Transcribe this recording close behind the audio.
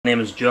My name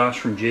is Josh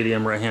from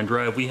JDM Right Hand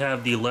Drive. We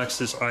have the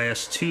Lexus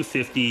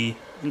IS250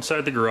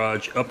 inside the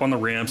garage up on the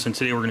ramps, and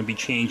today we're going to be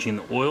changing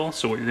the oil.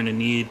 So what you're going to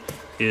need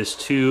is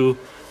two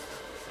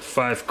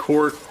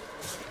 5-quart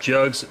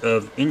jugs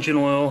of engine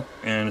oil,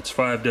 and it's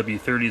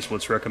 5W30 is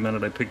what's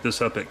recommended. I picked this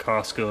up at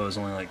Costco. It was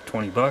only like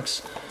 20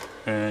 bucks.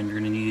 And you're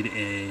going to need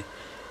a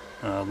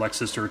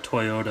Lexus or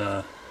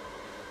Toyota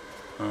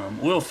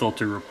oil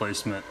filter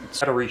replacement. I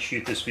had to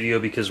reshoot this video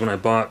because when I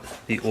bought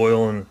the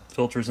oil and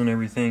filters and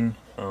everything,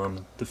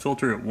 the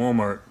filter at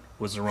Walmart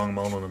was the wrong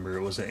model number.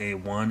 It was an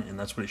A1, and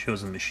that's what it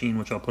shows in the machine,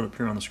 which I'll put up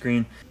here on the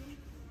screen.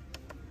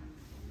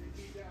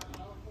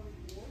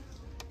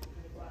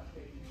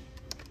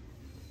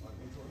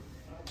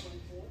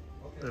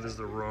 That is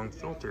the wrong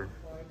filter.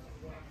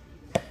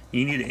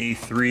 You need an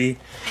A3,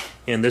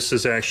 and this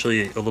is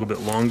actually a little bit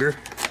longer.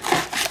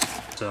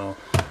 So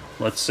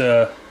let's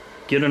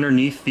get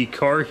underneath the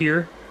car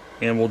here,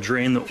 and we'll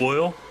drain the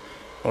oil.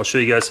 I'll show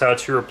you guys how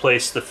to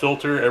replace the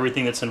filter,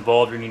 everything that's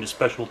involved. You need a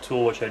special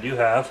tool, which I do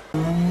have.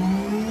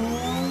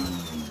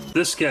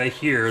 This guy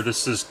here,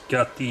 this has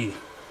got the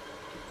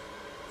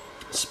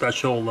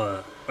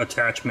special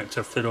attachment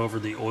to fit over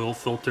the oil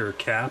filter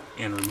cap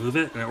and remove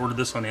it. And I ordered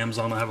this on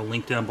Amazon. I'll have a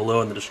link down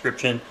below in the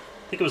description.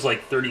 I think it was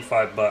like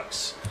 35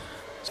 bucks.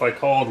 So I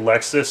called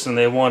Lexus, and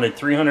they wanted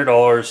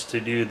 $300 to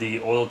do the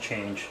oil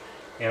change.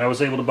 And I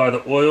was able to buy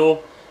the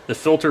oil, the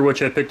filter,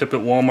 which I picked up at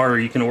Walmart, or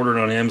you can order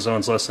it on Amazon,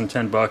 it's less than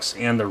 10 bucks,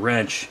 and the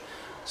wrench.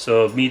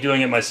 So me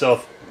doing it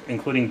myself,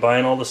 including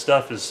buying all the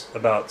stuff, is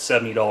about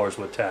 $70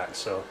 with tax.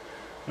 So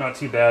not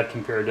too bad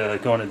compared to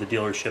going to the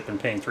dealership and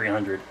paying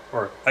 $300.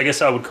 Or I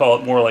guess I would call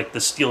it more like the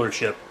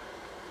stealership.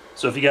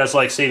 So if you guys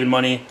like saving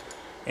money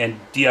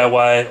and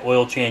DIY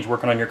oil change,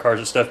 working on your cars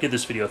and stuff, give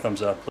this video a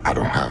thumbs up. I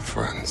don't have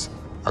friends.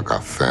 I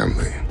got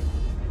family.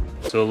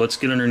 So let's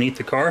get underneath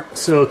the car.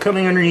 So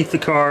coming underneath the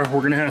car,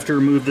 we're gonna have to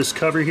remove this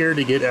cover here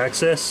to get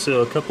access.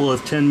 So a couple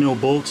of 10 mil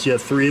bolts, you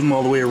have 3 of them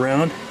all the way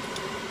around.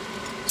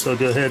 So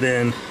go ahead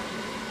and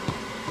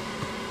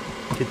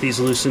get these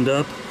loosened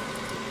up.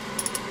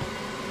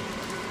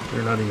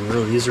 They're not even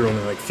really, these are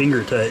only like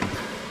finger tight.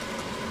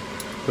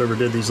 Whoever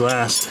did these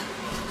last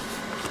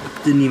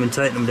didn't even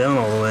tighten them down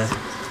all the way.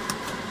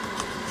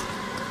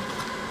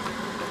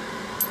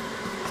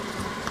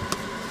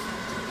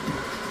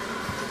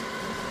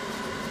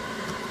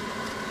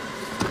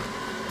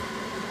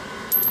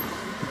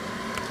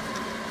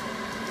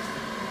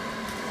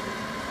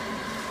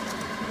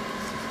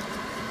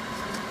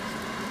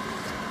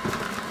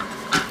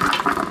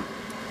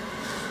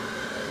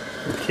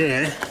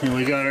 Okay, and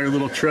we got our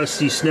little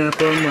trusty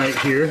snap-on light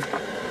here.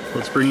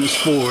 Let's bring this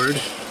forward.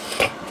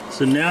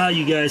 So now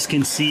you guys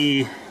can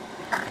see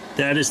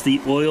that is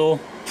the oil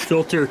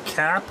filter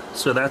cap.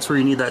 So that's where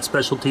you need that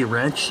specialty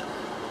wrench.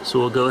 So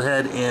we'll go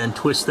ahead and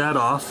twist that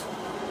off.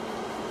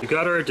 We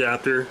got our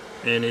adapter,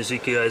 and as you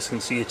guys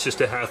can see, it's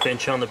just a 1/2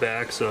 inch on the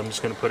back. So I'm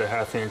just going to put a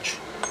 1/2 inch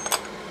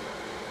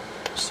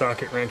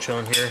socket wrench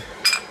on here.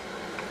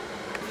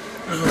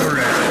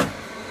 Alright,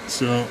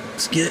 so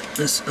let's get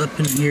this up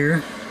in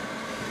here.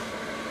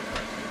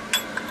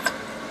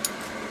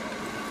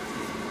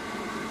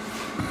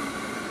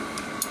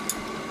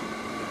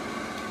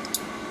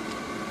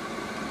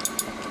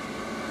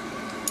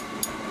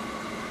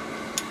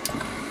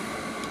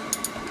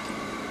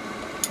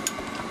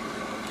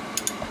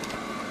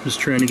 Just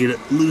trying to get it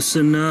loose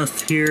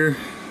enough here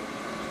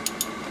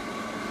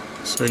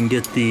so I can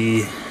get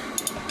the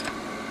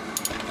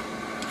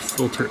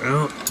filter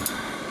out.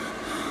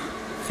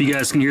 If you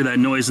guys can hear that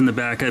noise in the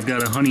back, I've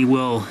got a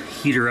Honeywell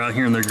heater out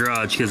here in the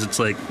garage because it's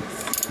like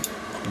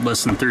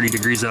less than 30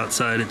 degrees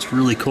outside. It's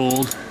really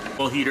cold.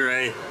 Well, heater,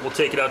 I will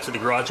take it out to the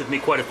garage with me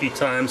quite a few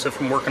times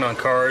if I'm working on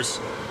cars,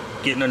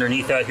 getting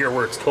underneath out here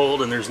where it's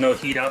cold and there's no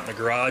heat out in the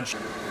garage.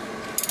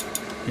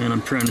 And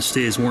I'm trying to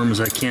stay as warm as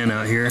I can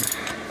out here.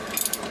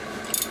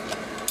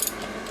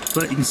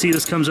 But you can see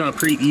this comes out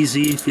pretty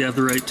easy if you have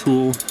the right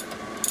tool.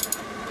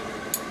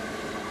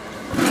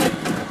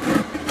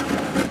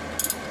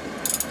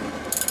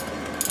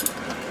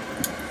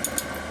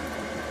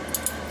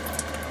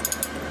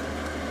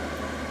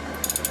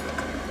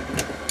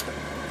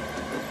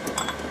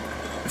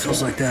 It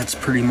feels like that's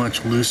pretty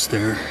much loose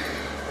there.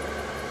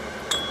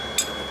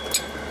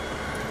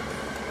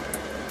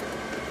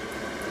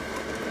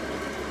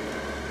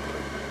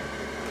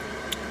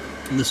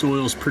 And this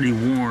oil is pretty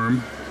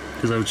warm,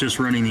 because I was just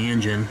running the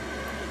engine.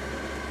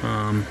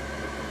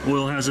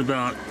 Oil has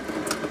about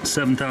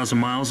 7,000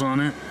 miles on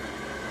it.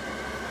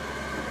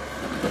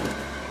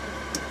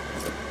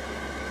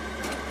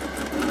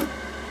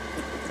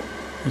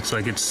 Looks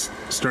like it's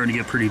starting to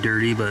get pretty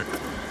dirty, but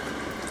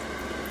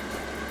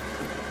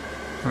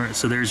alright,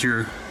 so there's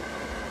your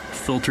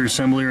filter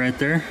assembly right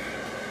there.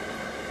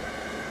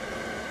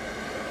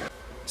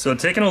 So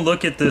taking a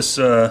look at this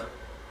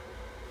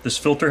this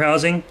filter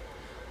housing,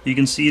 you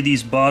can see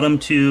these bottom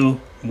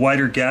 2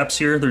 wider gaps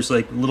here. There's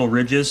like little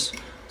ridges.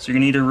 So you're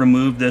gonna need to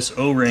remove this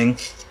O-ring,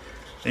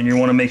 and you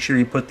want to make sure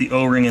you put the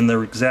O-ring in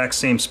the exact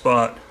same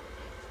spot,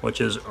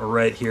 which is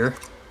right here.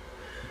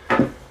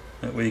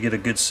 That way you get a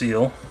good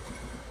seal.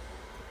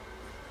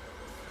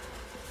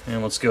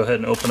 And let's go ahead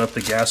and open up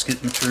the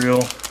gasket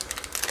material.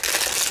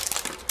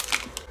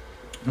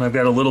 And I've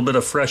got a little bit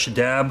of fresh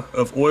dab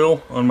of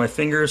oil on my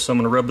fingers, so I'm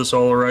going to rub this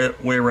all the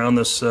way around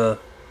this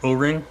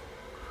O-ring,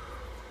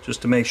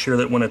 just to make sure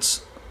that when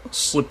it's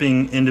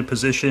slipping into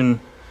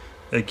position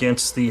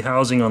against the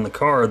housing on the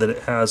car, that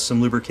it has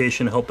some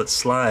lubrication to help it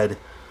slide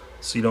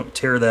so you don't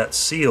tear that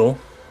seal.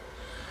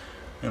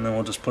 And then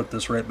we'll just put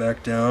this right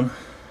back down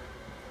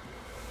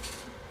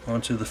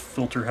onto the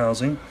filter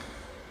housing.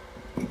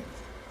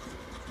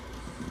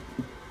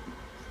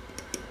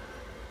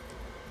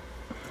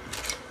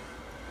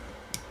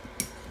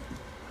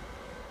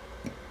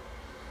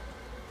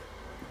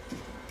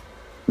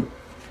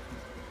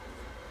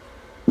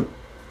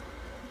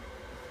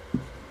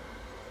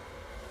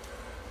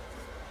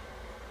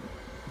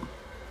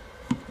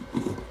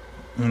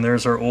 And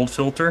there's our old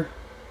filter.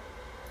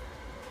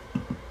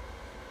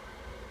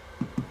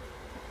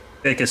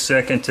 Take a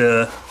second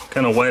to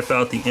kind of wipe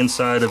out the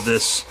inside of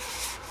this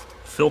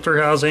filter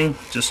housing,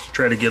 just to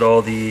try to get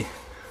all the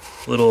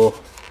little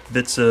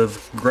bits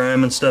of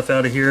grime and stuff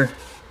out of here.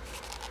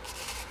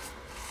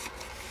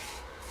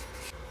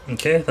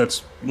 Okay,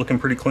 that's looking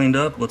pretty cleaned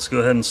up. Let's go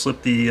ahead and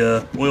slip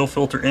the oil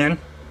filter in.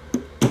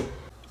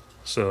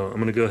 So I'm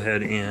going to go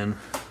ahead and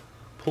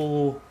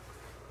pull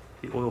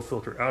the oil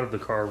filter out of the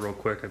car real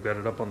quick. I've got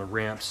it up on the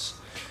ramps,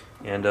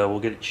 and we'll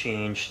get it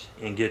changed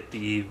and get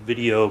the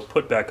video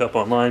put back up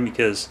online,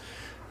 because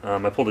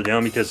I pulled it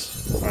down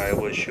because I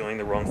was showing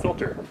the wrong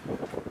filter.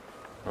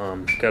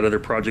 Got other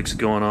projects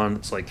going on.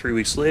 It's like 3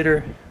 weeks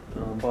later.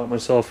 Bought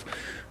myself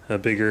a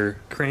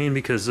bigger crane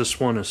because this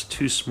one is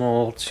too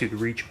small to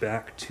reach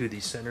back to the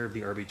center of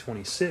the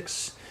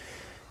RB26,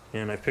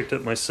 and I picked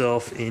up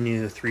myself a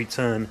new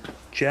 3-ton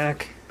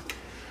jack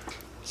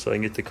so I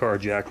can get the car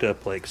jacked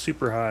up like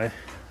super high.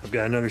 I've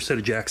got another set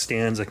of jack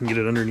stands. I can get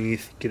it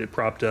underneath, get it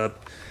propped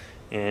up,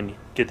 and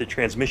get the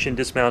transmission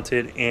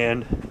dismounted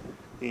and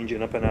the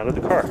engine up and out of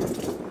the car.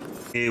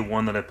 The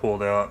one that I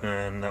pulled out,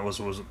 and that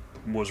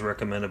was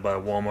recommended by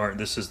Walmart.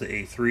 This is the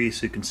A3,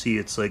 so you can see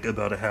it's like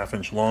about a ½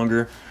 inch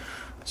longer.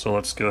 So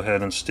let's go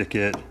ahead and stick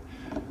it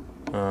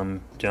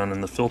down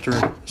in the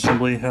filter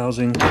assembly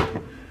housing.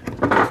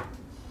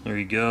 There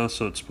you go.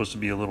 So it's supposed to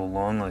be a little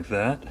long like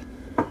that.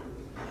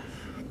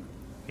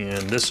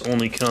 And this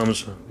only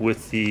comes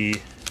with the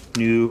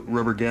new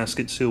rubber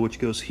gasket seal, which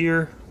goes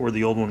here, or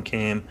the old one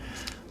came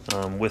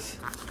with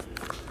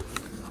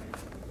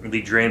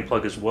the drain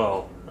plug as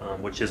well,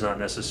 which is not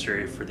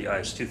necessary for the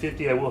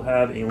IS250. I will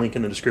have a link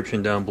in the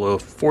description down below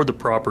for the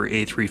proper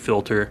A3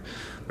 filter.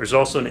 There's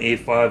also an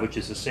A5, which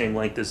is the same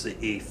length as the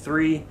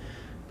A3,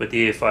 but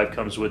the A5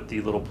 comes with the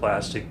little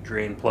plastic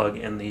drain plug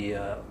and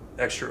the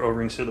extra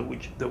O-ring so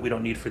that we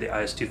don't need for the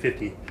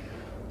IS250.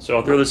 So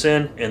I'll throw this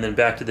in and then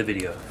back to the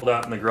video.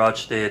 Out in the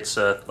garage today, it's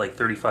like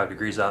 35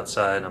 degrees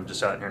outside. I'm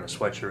just out here in a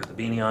sweatshirt with a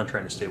beanie on,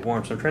 trying to stay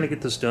warm. So I'm trying to get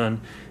this done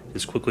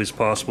as quickly as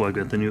possible. I've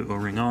got the new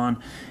O-ring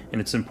on,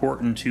 and it's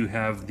important to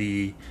have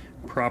the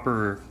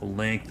proper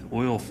length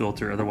oil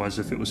filter. Otherwise,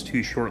 if it was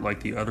too short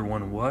like the other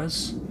one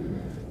was,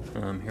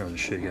 here, I'll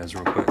just show you guys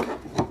real quick.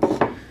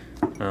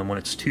 When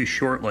it's too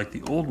short like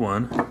the old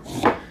one,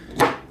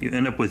 you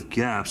end up with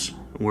gaps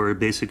where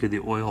basically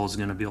the oil is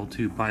going to be able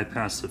to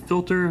bypass the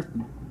filter.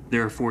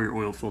 Therefore, your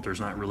oil filter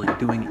is not really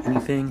doing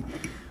anything.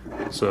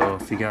 So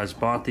if you guys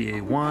bought the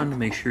A1,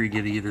 make sure you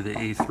get either the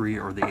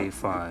A3 or the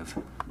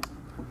A5.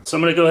 So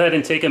I'm going to go ahead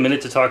and take a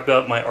minute to talk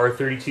about my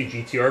R32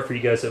 GTR for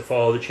you guys that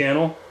follow the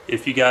channel.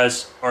 If you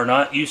guys are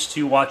not used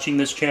to watching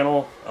this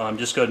channel,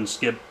 just go ahead and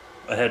skip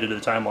ahead into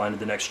the timeline of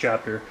the next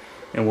chapter,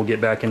 and we'll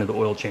get back into the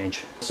oil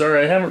change.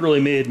 Sorry, I haven't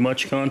really made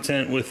much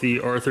content with the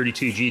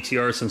R32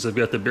 GTR since I've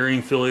got the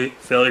bearing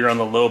failure on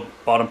the low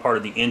bottom part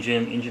of the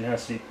engine. Engine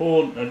has to be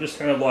pulled. I've just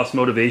kind of lost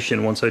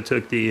motivation once I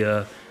took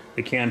the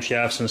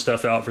camshafts and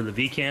stuff out for the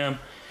V-cam.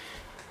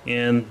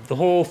 And the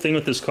whole thing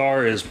with this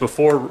car is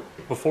before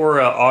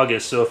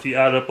August, so if you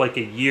add up like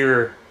a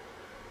year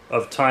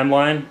of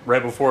timeline,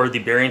 right before the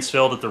bearings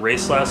failed at the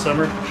race last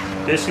summer,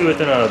 basically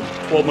within a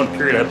 12-month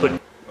period, I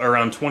put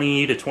around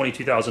 $20,000 to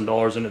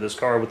 $22,000 into this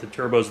car with the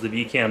turbos, the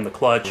V-cam, the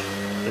clutch,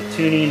 the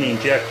tuning, the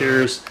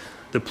injectors,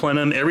 the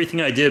plenum.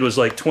 Everything I did was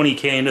like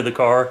 $20K into the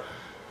car,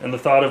 and the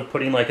thought of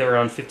putting like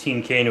around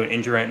 $15K into an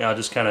engine right now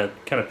just kind of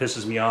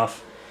pisses me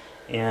off.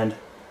 And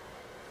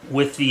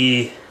with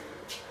the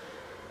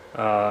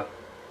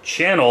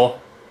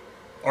channel,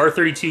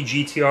 R32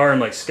 GTR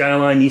and like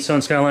Skyline,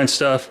 Nissan Skyline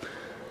stuff,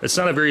 it's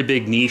not a very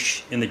big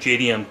niche in the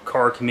JDM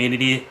car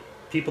community.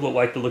 People that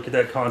like to look at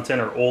that content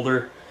are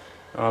older.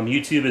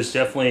 YouTube is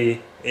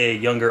definitely a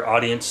younger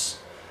audience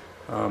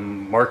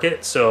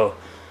market, so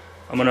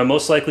I'm going to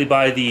most likely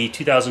buy the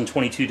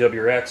 2022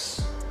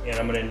 WRX, and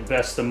I'm going to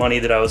invest the money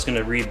that I was going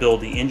to rebuild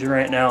the engine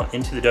right now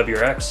into the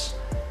WRX,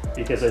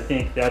 because I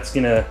think that's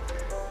going to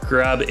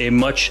grab a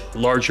much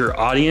larger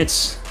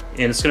audience,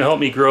 and it's going to help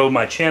me grow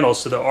my channel,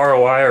 so the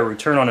ROI, or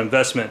return on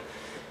investment,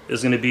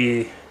 is going to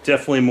be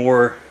definitely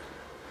more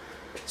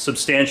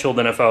substantial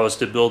than if I was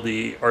to build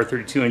the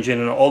R32 engine.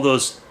 And all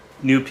those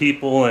new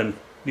people and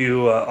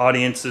new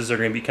audiences that are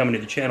going to be coming to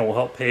the channel will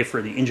help pay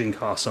for the engine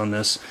costs on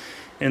this.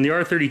 And the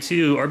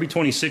R32,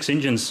 RB26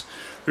 engines,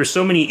 there's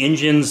so many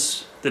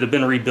engines that have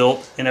been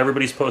rebuilt and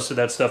everybody's posted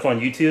that stuff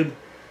on YouTube.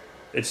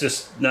 It's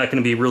just not going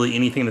to be really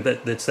anything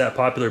that's that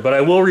popular. But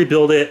I will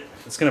rebuild it.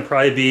 It's going to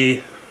probably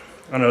be,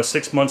 I don't know,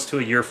 6 months to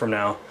a year from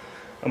now.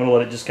 I'm going to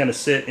let it just kind of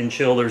sit and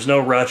chill. There's no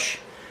rush.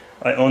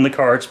 I own the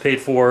car. It's paid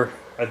for.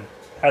 I've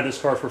had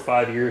this car for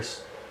 5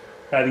 years.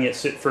 Having it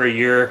sit for a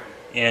year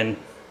and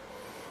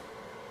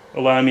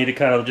allowing me to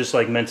kind of just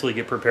like mentally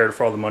get prepared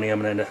for all the money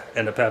I'm going to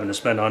end up having to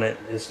spend on it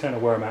is kind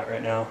of where I'm at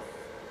right now.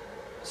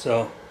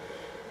 So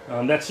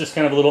that's just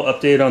kind of a little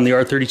update on the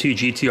R32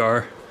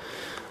 GTR.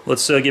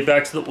 Let's get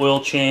back to the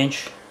oil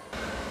change.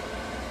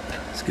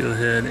 Let's go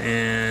ahead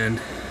and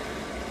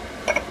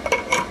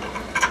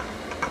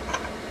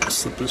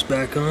slip this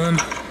back on.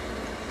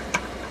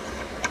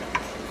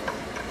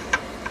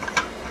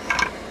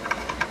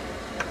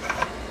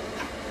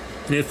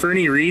 And if for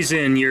any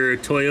reason your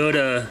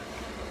Toyota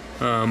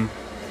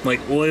like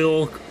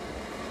oil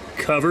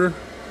cover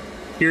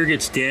here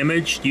gets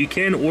damaged, you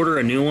can order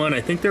a new one.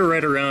 I think they're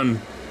right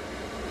around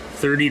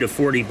 30 to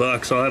 40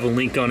 bucks. I'll have a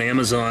link on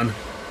Amazon.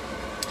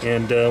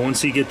 And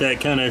once you get that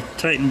kind of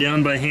tightened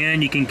down by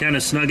hand, you can kind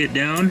of snug it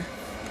down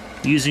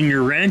using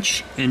your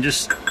wrench and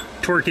just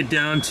torque it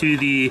down to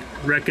the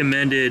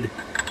recommended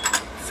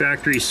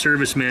factory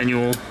service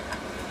manual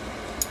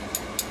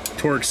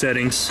torque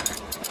settings.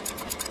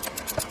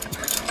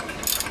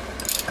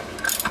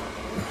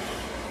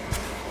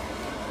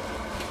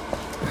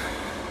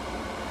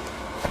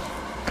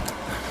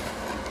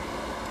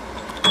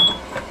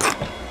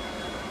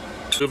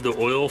 Of the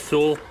oil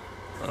fill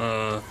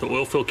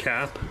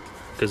cap,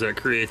 because that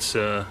creates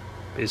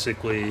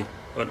basically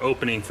an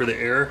opening for the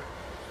air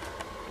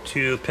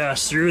to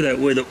pass through. That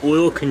way the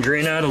oil can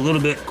drain out a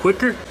little bit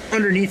quicker.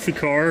 Underneath the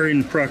car,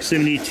 in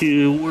proximity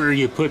to where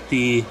you put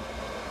the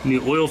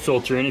new oil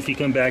filter in, if you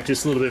come back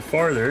just a little bit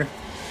farther,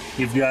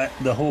 you've got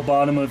the whole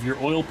bottom of your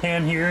oil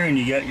pan here, and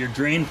you got your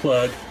drain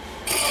plug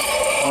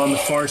on the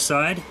far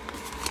side.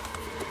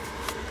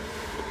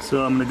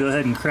 So I'm going to go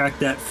ahead and crack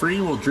that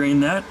free. We'll drain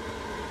that,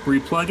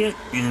 replug it,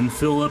 and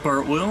fill up our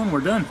oil, and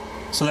we're done.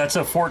 So that's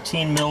a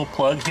 14 mil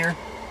plug here.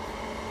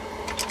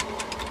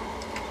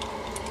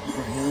 There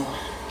we go.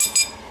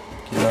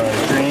 Get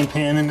our drain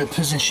pan into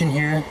position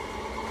here.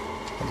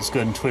 I'll just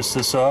go ahead and twist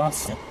this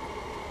off.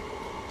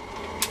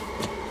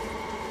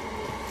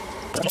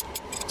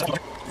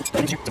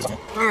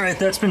 Alright,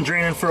 that's been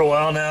draining for a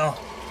while now.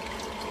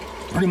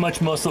 Pretty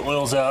much most of the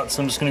oil's out,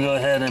 so I'm just going to go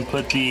ahead and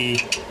put the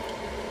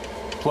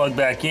plug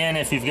back in.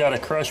 If you've got a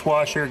crush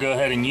washer, go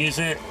ahead and use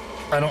it.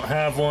 I don't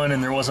have one,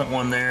 and there wasn't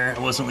one there. It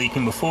wasn't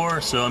leaking before,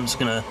 so I'm just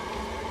gonna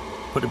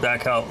put it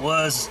back how it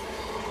was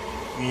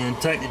and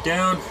tighten it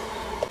down.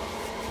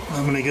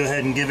 I'm gonna go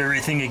ahead and give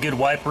everything a good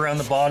wipe around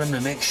the bottom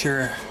to make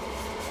sure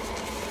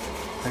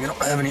I don't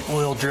have any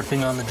oil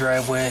dripping on the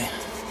driveway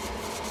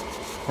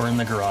or in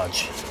the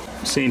garage.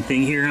 Same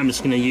thing here. I'm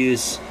just gonna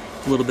use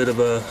a little bit of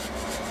a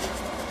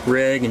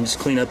rag and just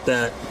clean up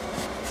that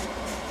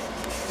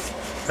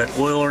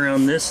oil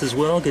around this as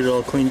well, get it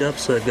all cleaned up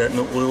so I've got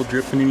no oil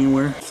dripping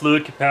anywhere.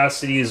 Fluid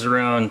capacity is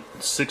around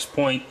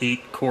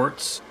 6.8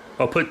 quarts.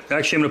 I'm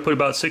gonna put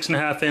about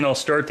 6.5 in. I'll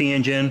start the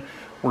engine.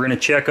 We're gonna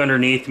check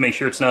underneath to make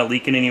sure it's not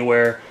leaking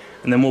anywhere,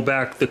 and then we'll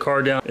back the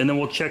car down, and then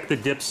we'll check the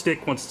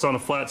dipstick once it's on a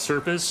flat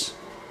surface,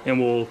 and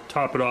we'll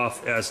top it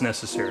off as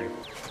necessary.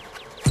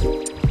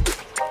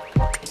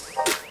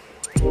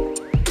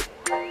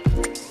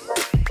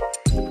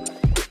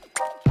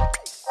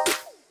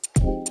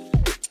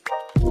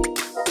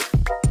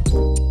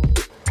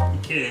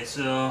 Okay,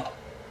 so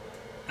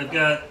I've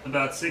got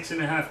about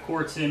 6.5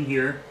 quarts in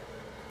here.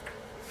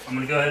 I'm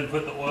going to go ahead and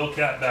put the oil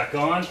cap back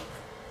on.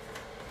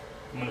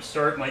 I'm going to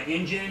start my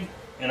engine,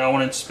 and I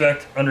want to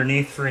inspect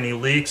underneath for any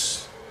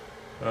leaks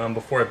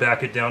before I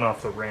back it down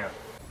off the ramp.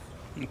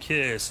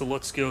 Okay, so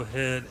let's go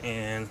ahead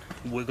and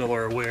wiggle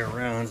our way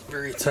around.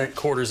 Very tight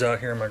quarters out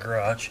here in my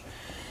garage.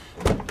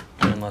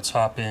 And let's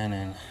hop in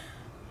and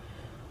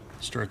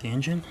start the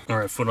engine. All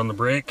right, foot on the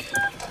brake.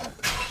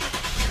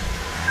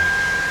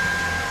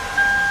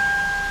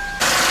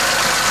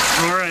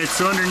 Alright,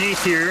 so underneath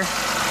here,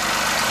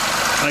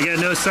 I got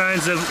no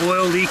signs of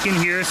oil leaking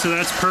here, so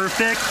that's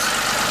perfect.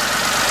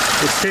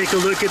 Let's take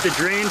a look at the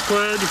drain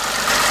plug.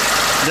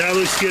 That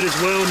looks good as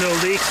well, no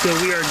leaks, so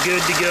we are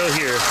good to go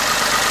here.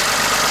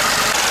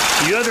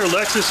 You other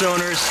Lexus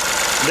owners,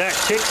 that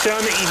tick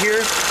sound that you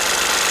hear,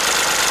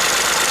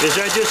 is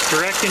that just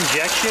direct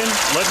injection?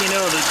 Let me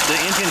know. The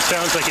engine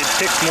sounds like it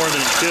ticks more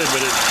than it should,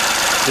 but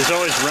it's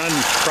always run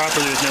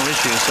properly with no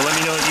issues. So let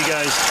me know what you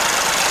guys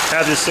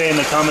have to say in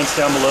the comments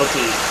down below,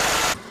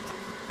 please.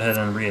 Go ahead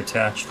and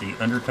reattach the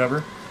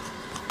undercover.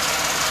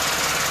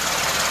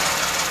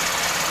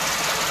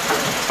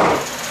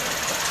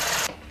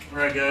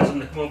 Alright guys, I'm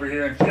going to come over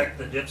here and check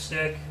the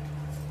dipstick,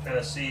 kind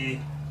of see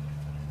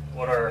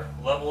what our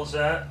level is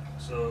at.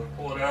 So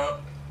pull it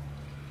out,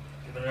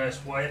 give it a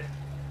nice wipe.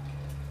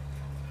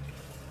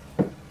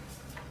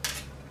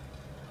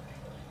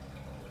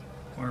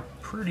 We're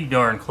pretty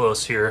darn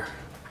close here.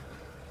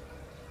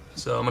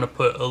 So I'm going to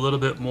put a little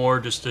bit more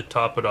just to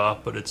top it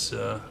off, but it's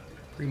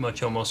pretty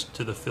much almost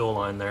to the fill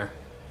line there.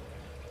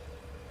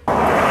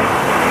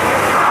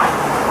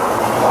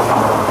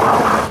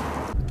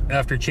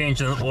 After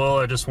changing the oil,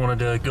 I just wanted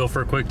to go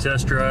for a quick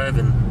test drive,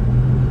 and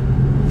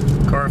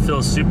the car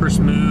feels super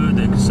smooth,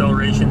 the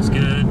acceleration's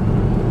good,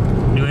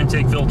 new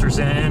intake filters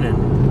in, and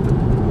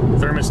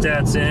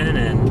thermostat's in,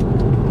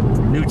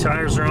 and new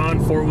tires are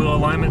on, four-wheel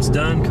alignment's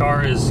done,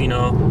 car is, you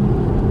know,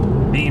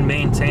 being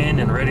maintained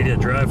and ready to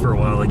drive for a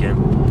while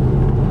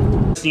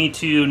again. Just need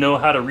to know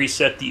how to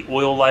reset the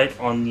oil light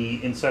on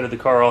the inside of the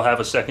car. I'll have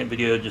a second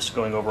video just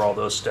going over all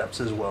those steps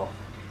as well.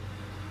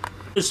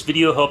 This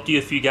video helped you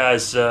if you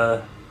guys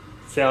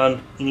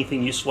found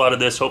anything useful out of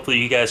this. Hopefully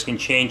you guys can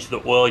change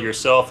the oil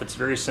yourself. It's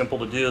very simple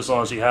to do as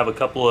long as you have a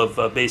couple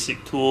of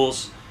basic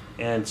tools,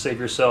 and save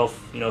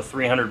yourself, you know,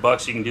 300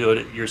 bucks. You can do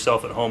it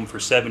yourself at home for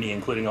 70,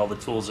 including all the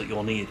tools that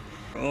you'll need.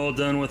 We're all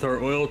done with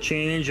our oil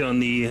change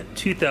on the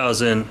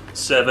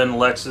 2007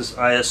 Lexus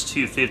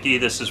IS250.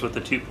 This is with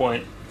the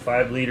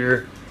 2.5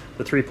 liter.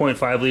 The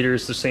 3.5 liter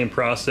is the same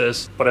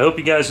process. But I hope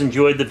you guys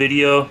enjoyed the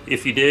video.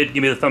 If you did,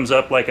 give me the thumbs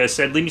up. Like I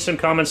said, leave me some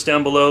comments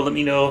down below. Let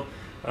me know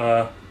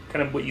kind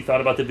of what you thought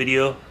about the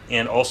video,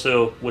 and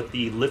also with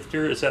the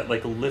lifter. Is that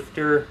like a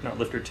lifter, not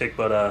lifter tick,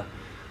 but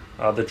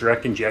the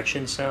direct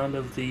injection sound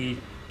of the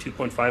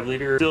 2.5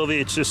 liter.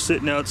 Sylvie, it's just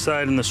sitting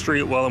outside in the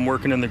street while I'm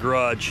working in the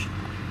garage.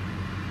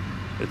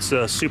 It's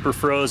super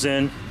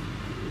frozen.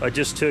 I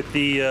just took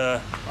the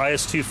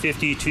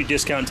IS250 2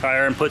 discount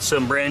tire and put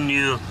some brand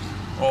new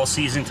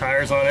all-season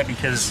tires on it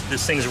because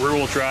this thing's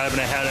rear-wheel drive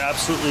and I had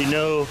absolutely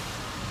no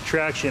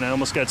traction. I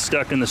almost got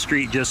stuck in the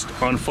street just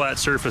on flat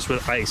surface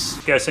with ice.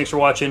 Guys, thanks for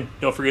watching.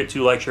 Don't forget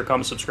to like, share,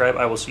 comment, subscribe.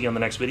 I will see you on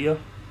the next video.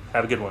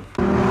 Have a good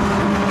one.